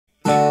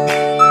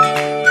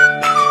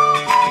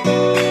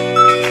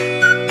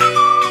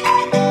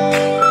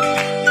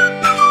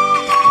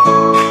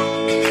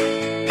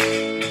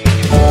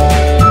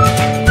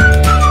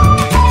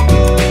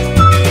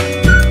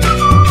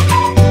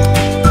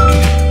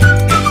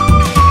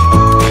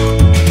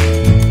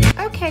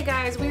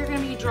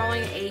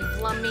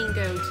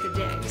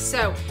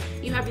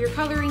your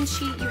coloring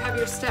sheet, you have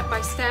your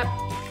step-by-step.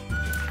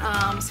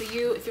 So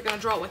if you're gonna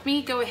draw it with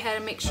me, go ahead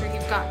and make sure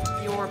you've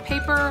got your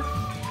paper.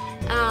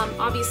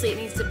 Obviously it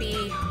needs to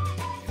be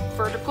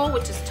vertical,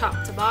 which is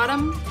top to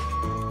bottom.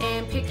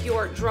 And pick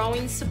your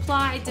drawing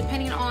supply.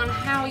 Depending on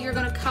how you're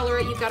gonna color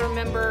it, you've gotta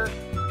remember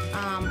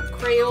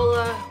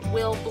Crayola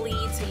will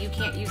bleed, so you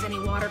can't use any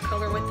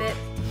watercolor with it,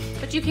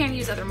 but you can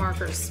use other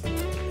markers.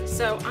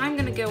 So I'm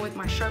gonna go with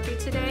my Sharpie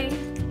today.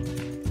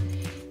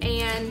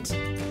 And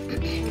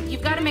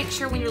you've gotta make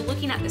sure when you're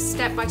looking at the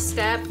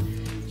step-by-step,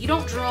 you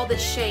don't draw the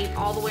shape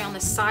all the way on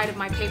the side of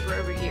my paper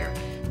over here.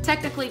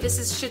 Technically,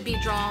 this should be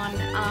drawn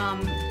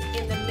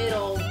in the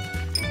middle,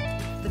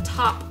 the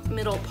top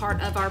middle part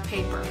of our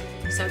paper.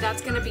 So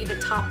that's gonna be the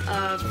top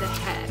of the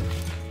head.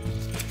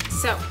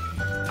 So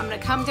I'm gonna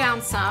come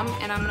down some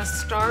and I'm gonna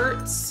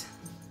start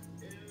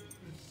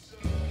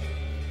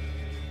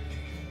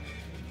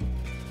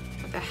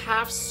with a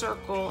half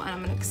circle and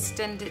I'm gonna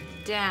extend it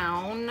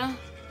down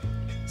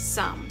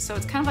some. So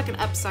it's kind of like an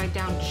upside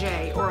down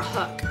J or a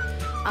hook.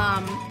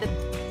 The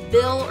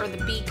bill or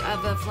the beak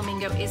of a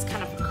flamingo is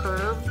kind of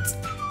curved.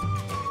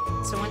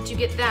 So once you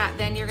get that,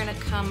 then you're gonna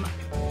come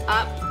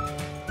up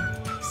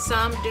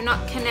some. Do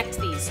not connect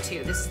these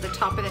two. This is the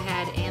top of the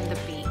head and the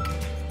beak.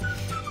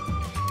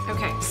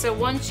 Okay, so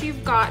once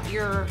you've got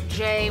your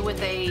J with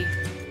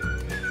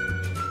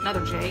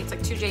another J, it's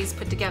like two J's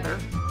put together,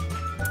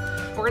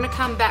 we're gonna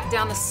come back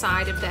down the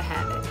side of the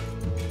head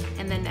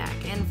and the neck.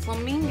 And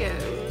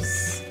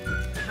flamingos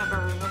have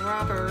a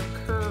rather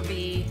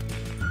curvy,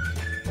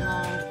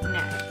 long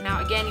neck.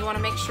 Now again, you wanna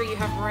make sure you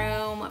have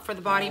room for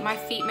the body. My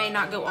feet may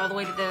not go all the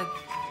way to the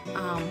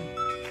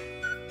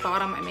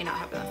bottom. I may not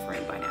have enough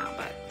room by now,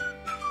 but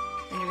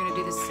then you're gonna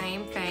do the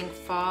same thing,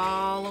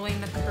 following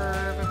the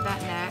curve of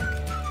that neck.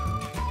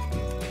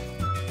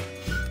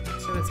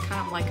 So it's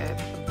kind of like a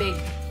big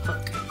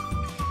hook.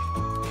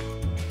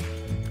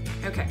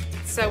 Okay,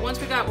 so once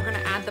we're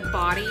gonna add the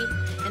body,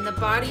 and the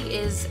body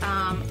is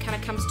kind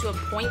of comes to a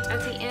point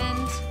at the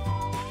end.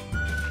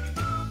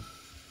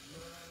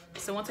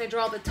 So once I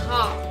draw the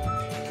top,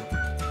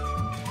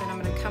 then I'm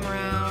gonna come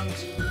around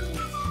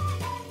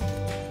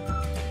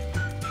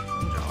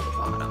and draw the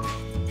bottom.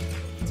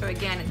 So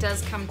again, it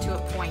does come to a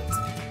point.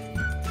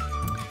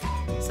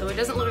 So it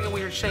doesn't look like a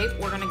weird shape.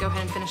 We're gonna go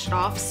ahead and finish it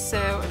off,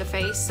 or the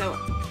face. So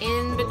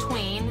in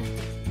between,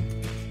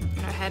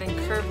 go ahead and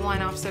curve the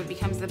line off so it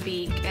becomes the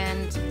beak.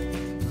 And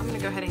I'm gonna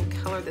go ahead and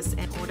color this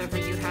in, or whatever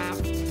you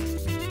have. Go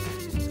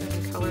ahead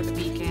and color the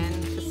beak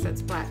in, because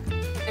it's black.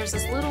 There's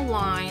this little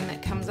line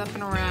that comes up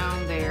and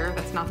around there.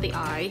 That's not the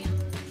eye.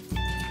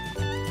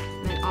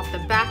 And then off the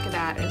back of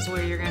that is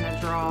where you're gonna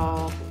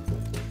draw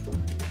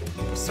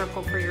the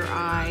circle for your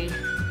eye.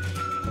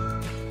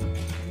 And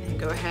then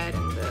go ahead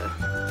and the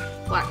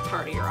black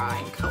part of your eye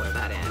and color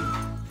that in.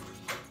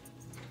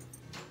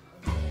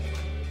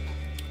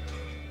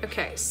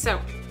 Okay, so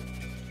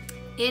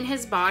in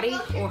his body,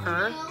 or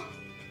her,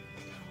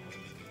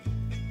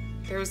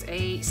 there's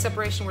a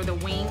separation where the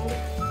wing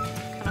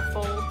kind of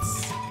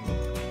folds.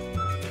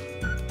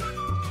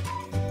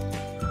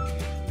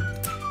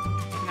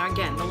 Now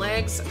again, the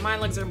legs, my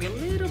legs are gonna be a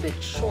little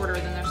bit shorter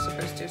than they're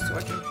supposed to, so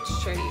I can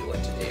show you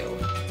what to do.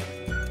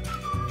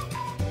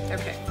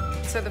 Okay,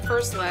 so the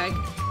first leg,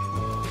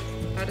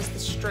 that is the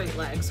straight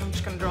leg. So I'm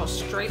just gonna draw a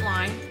straight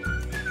line.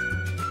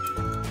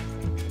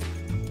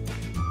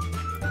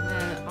 And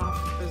then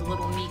off, there's a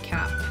little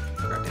kneecap.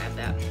 Forgot to add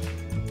that.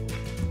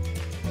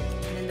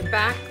 And then the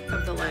back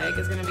of the leg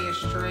is gonna be a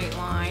straight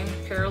line,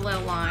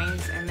 parallel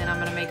lines, and then I'm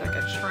gonna make like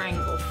a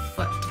triangle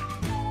foot.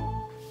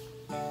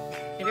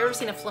 If you've ever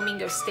seen a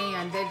flamingo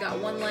stand, they've got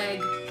one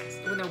leg,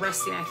 when they're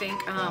resting, I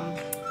think,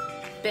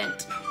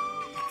 bent.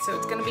 So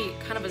it's gonna be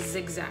kind of a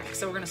zigzag.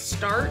 So we're gonna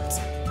start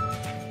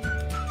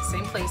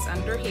same place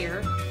under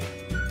here.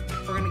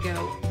 We're gonna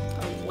go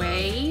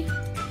away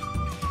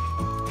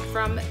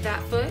from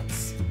that foot,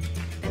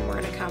 and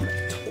we're gonna come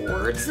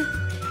towards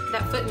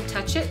that foot and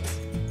touch it,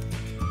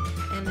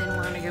 and then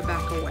we're gonna go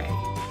back away.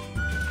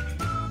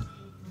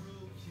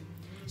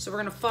 So we're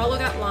gonna follow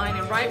that line,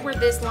 and right where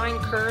this line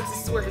curves,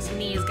 this is where his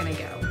knee is gonna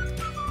go.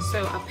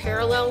 So a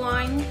parallel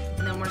line,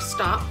 and then we're gonna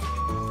stop,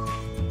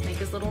 make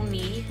his little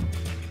knee,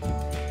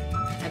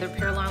 another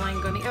parallel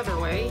line going the other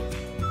way,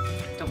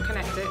 don't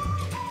connect it.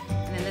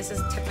 And then this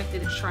is technically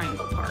the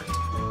triangle part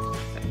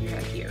that you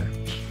have here.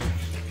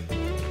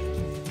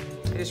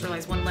 I just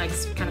realized one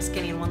leg's kind of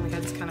skinny and one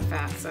leg's kind of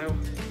fat, so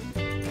I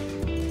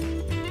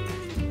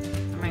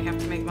might have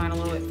to make mine a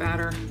little bit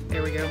fatter.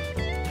 There we go.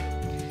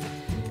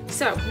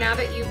 So now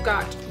that you've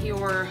got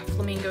your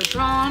flamingo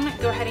drawn,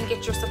 go ahead and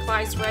get your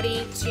supplies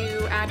ready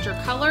to add your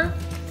color.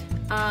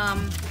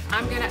 I'm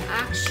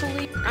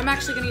actually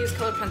gonna use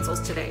colored pencils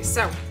today.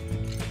 So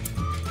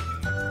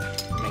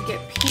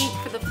get pink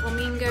for the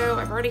flamingo.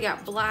 I've already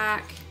got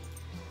black. I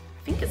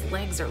think his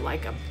legs are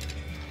like a,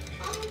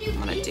 I'm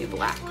gonna do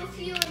black.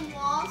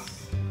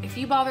 If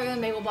you bother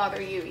them, they will bother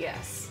you,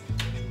 yes.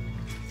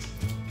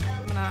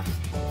 I'm gonna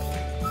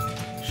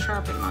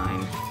sharpen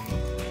mine.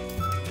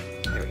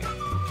 There we go.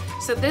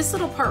 So this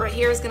little part right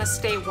here is gonna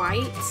stay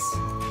white.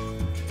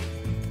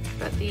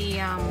 the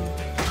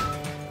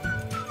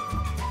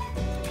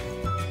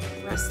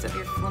rest of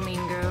your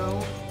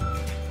flamingo.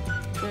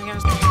 We're gonna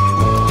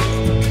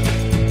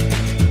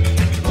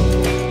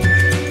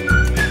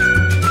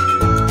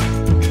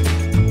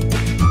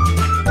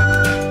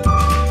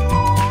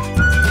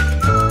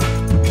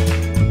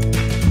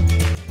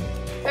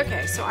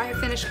so I have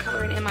finished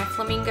coloring in my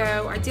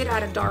flamingo. I did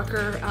add a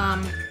darker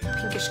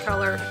pinkish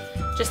color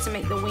just to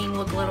make the wing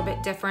look a little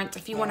bit different.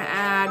 If you want to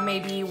add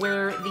maybe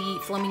where the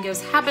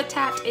flamingo's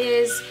habitat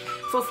is,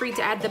 feel free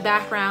to add the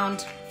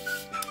background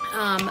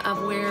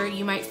of where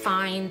you might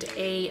find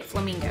a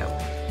flamingo.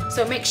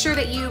 So make sure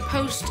that you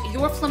post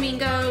your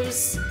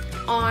flamingos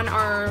on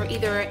our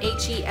either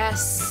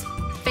HES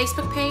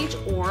Facebook page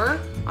or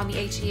on the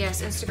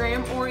HES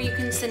Instagram, or you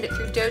can send it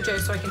through Dojo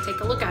so I can take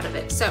a look out of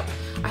it. So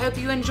I hope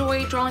you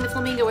enjoy drawing the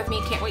flamingo with me.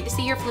 Can't wait to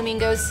see your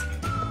flamingos.